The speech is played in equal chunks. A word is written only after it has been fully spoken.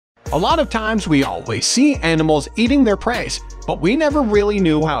A lot of times we always see animals eating their prey, but we never really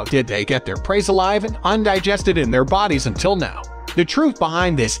knew how did they get their prey alive and undigested in their bodies until now. The truth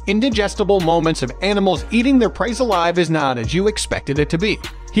behind this indigestible moments of animals eating their prey alive is not as you expected it to be.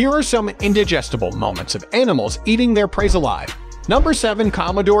 Here are some indigestible moments of animals eating their prey alive. Number 7.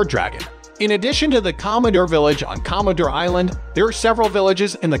 Commodore Dragon. In addition to the Commodore Village on Commodore Island, there are several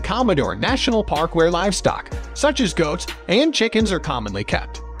villages in the Commodore National Park where livestock, such as goats and chickens, are commonly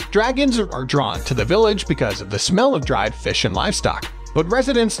kept. Dragons are drawn to the village because of the smell of dried fish and livestock, but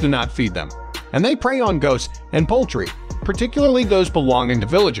residents do not feed them, and they prey on goats and poultry, particularly those belonging to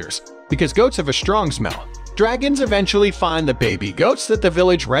villagers, because goats have a strong smell. Dragons eventually find the baby goats that the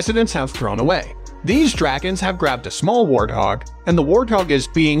village residents have thrown away. These dragons have grabbed a small warthog, and the warthog is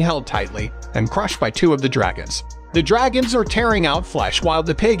being held tightly and crushed by 2 of the dragons. The dragons are tearing out flesh while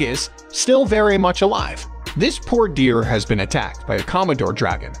the pig is still very much alive. This poor deer has been attacked by a Commodore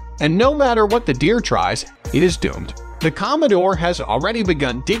Dragon, and no matter what the deer tries, it is doomed. The Commodore has already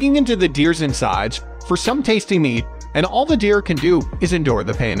begun digging into the deer's insides for some tasty meat, and all the deer can do is endure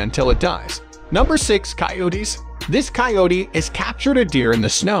the pain until it dies. Number 6. Coyotes. This coyote has captured a deer in the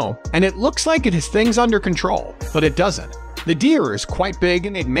snow, and it looks like it has things under control, but it doesn't. The deer is quite big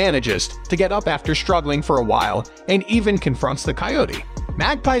and it manages to get up after struggling for a while and even confronts the coyote.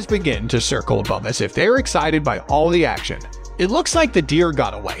 Magpies begin to circle above as if they're excited by all the action. It looks like the deer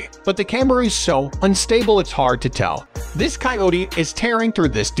got away, but the camera is so unstable it's hard to tell. This coyote is tearing through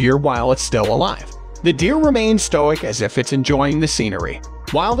this deer while it's still alive. The deer remains stoic as if it's enjoying the scenery.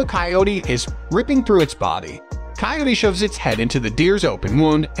 While the coyote is ripping through its body, coyote shoves its head into the deer's open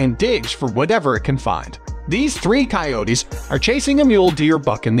wound and digs for whatever it can find. These 3 coyotes are chasing a mule deer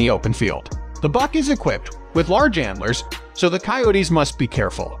buck in the open field. The buck is equipped with large antlers, so the coyotes must be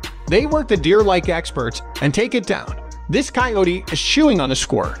careful. They work the deer like experts and take it down. This coyote is chewing on a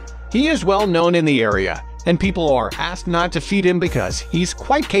squirrel. He is well known in the area, and people are asked not to feed him because he's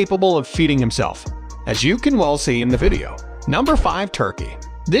quite capable of feeding himself, as you can well see in the video. Number 5. Turkey.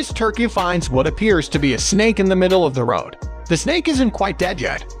 This turkey finds what appears to be a snake in the middle of the road. The snake isn't quite dead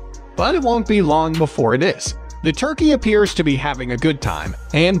yet, but it won't be long before it is. The turkey appears to be having a good time,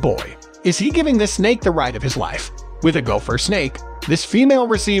 and boy, is he giving this snake the ride of his life. With a gopher snake, this female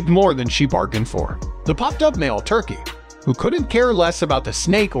received more than she bargained for. The popped-up male turkey, who couldn't care less about the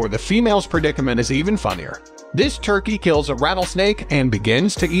snake or the female's predicament, is even funnier. This turkey kills a rattlesnake and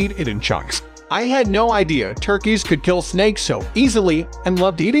begins to eat it in chunks. I had no idea turkeys could kill snakes so easily and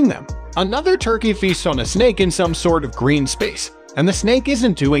loved eating them. Another turkey feasts on a snake in some sort of green space, and the snake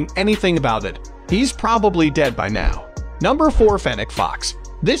isn't doing anything about it. He's probably dead by now. Number 4. Fennec Fox.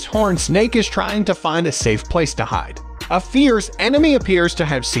 This horned snake is trying to find a safe place to hide. A fierce enemy appears to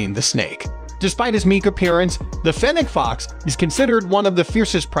have seen the snake. Despite his meek appearance, the fennec fox is considered one of the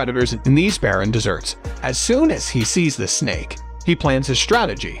fiercest predators in these barren deserts. As soon as he sees the snake, he plans his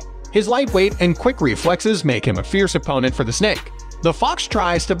strategy. His lightweight and quick reflexes make him a fierce opponent for the snake. The fox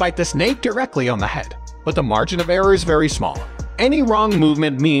tries to bite the snake directly on the head, but the margin of error is very small. Any wrong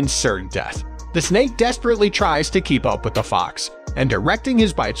movement means certain death. The snake desperately tries to keep up with the fox, and directing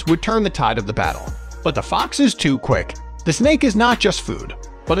his bites would turn the tide of the battle. But the fox is too quick. The snake is not just food,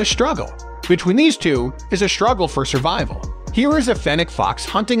 but a struggle. Between these two is a struggle for survival. Here is a fennec fox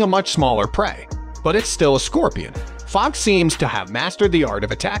hunting a much smaller prey, but it's still a scorpion. Fox seems to have mastered the art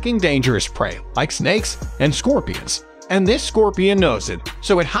of attacking dangerous prey like snakes and scorpions. And this scorpion knows it,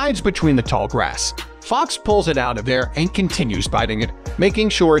 so it hides between the tall grass. Fox pulls it out of there and continues biting it, making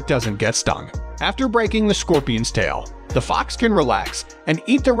sure it doesn't get stung. After breaking the scorpion's tail, the fox can relax and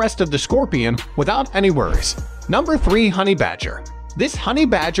eat the rest of the scorpion without any worries. Number 3. Honey Badger. This honey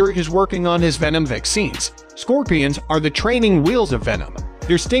badger is working on his venom vaccines. Scorpions are the training wheels of venom.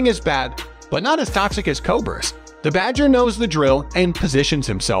 Their sting is bad, but not as toxic as cobras. The badger knows the drill and positions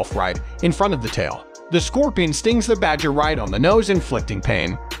himself right in front of the tail. The scorpion stings the badger right on the nose, inflicting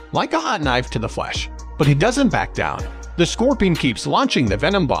pain, like a hot knife to the flesh. But he doesn't back down. The scorpion keeps launching the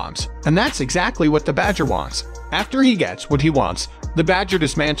venom bombs, and that's exactly what the badger wants. After he gets what he wants, the badger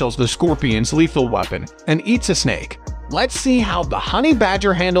dismantles the scorpion's lethal weapon and eats a snake. Let's see how the honey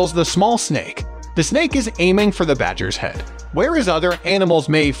badger handles the small snake. The snake is aiming for the badger's head, whereas other animals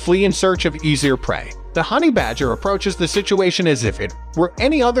may flee in search of easier prey. The honey badger approaches the situation as if it were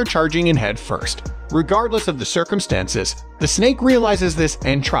any other, charging in head first. Regardless of the circumstances, the snake realizes this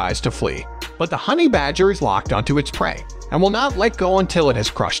and tries to flee. But the honey badger is locked onto its prey and will not let go until it has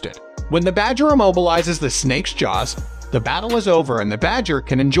crushed it. When the badger immobilizes the snake's jaws, the battle is over and the badger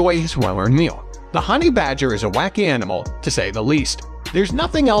can enjoy his well-earned meal. The honey badger is a wacky animal, to say the least. There's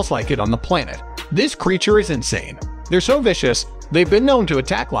nothing else like it on the planet. This creature is insane. They're so vicious They've been known to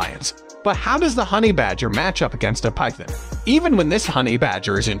attack lions. But how does the honey badger match up against a python? Even when this honey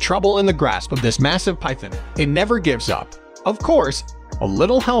badger is in trouble in the grasp of this massive python, it never gives up. Of course, a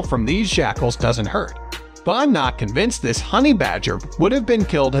little help from these jackals doesn't hurt. But I'm not convinced this honey badger would have been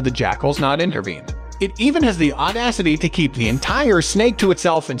killed had the jackals not intervened. It even has the audacity to keep the entire snake to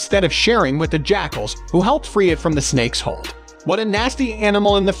itself instead of sharing with the jackals who helped free it from the snake's hold. What a nasty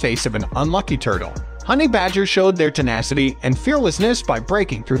animal in the face of an unlucky turtle. Honey badgers showed their tenacity and fearlessness by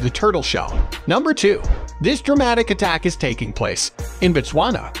breaking through the turtle shell. Number 2. This dramatic attack is taking place in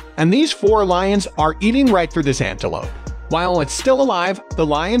Botswana, and these 4 lions are eating right through this antelope. While it's still alive, the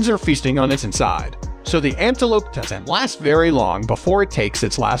lions are feasting on its inside, so the antelope doesn't last very long before it takes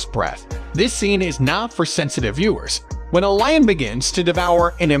its last breath. This scene is not for sensitive viewers. When a lion begins to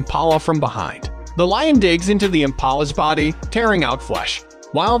devour an impala from behind, the lion digs into the impala's body, tearing out flesh,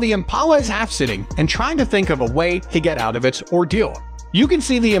 while the impala is half-sitting and trying to think of a way to get out of its ordeal. You can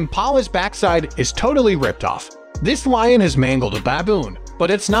see the impala's backside is totally ripped off. This lion has mangled a baboon,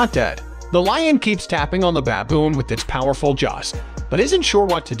 but it's not dead. The lion keeps tapping on the baboon with its powerful jaws, but isn't sure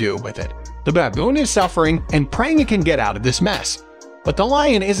what to do with it. The baboon is suffering and praying it can get out of this mess. But the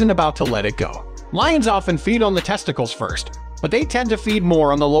lion isn't about to let it go. Lions often feed on the testicles first, but they tend to feed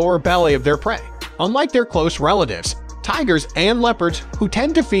more on the lower belly of their prey. Unlike their close relatives, tigers and leopards, who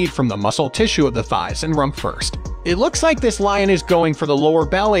tend to feed from the muscle tissue of the thighs and rump first. It looks like this lion is going for the lower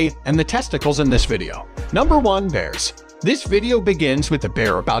belly and the testicles in this video. Number 1. Bears. This video begins with the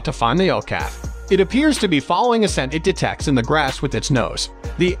bear about to find the elk calf. It appears to be following a scent it detects in the grass with its nose.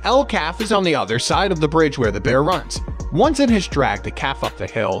 The elk calf is on the other side of the bridge where the bear runs. Once it has dragged the calf up the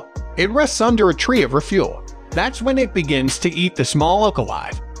hill, it rests under a tree of refuel. That's when it begins to eat the small elk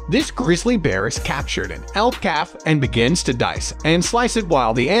alive. This grizzly bear has captured an elk calf and begins to dice and slice it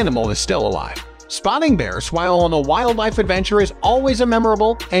while the animal is still alive. Spotting bears while on a wildlife adventure is always a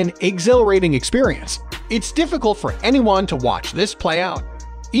memorable and exhilarating experience. It's difficult for anyone to watch this play out,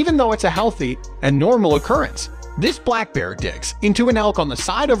 even though it's a healthy and normal occurrence. This black bear digs into an elk on the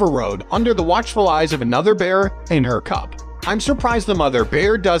side of a road under the watchful eyes of another bear and her cub. I'm surprised the mother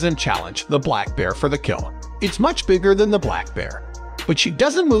bear doesn't challenge the black bear for the kill. It's much bigger than the black bear, but she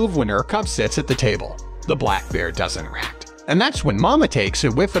doesn't move when her cub sits at the table. The black bear doesn't react, and that's when Mama takes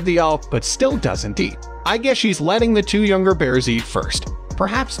a whiff of the elk but still doesn't eat. I guess she's letting the 2 younger bears eat first.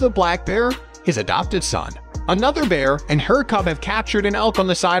 Perhaps the black bear, his adopted son. Another bear and her cub have captured an elk on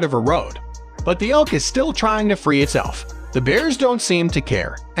the side of a road, but the elk is still trying to free itself. The bears don't seem to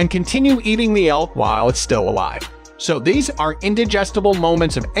care and continue eating the elk while it's still alive. So these are indigestible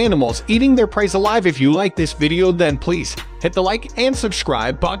moments of animals eating their prey alive. If you like this video, then please hit the like and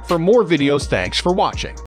subscribe button for more videos. Thanks for watching.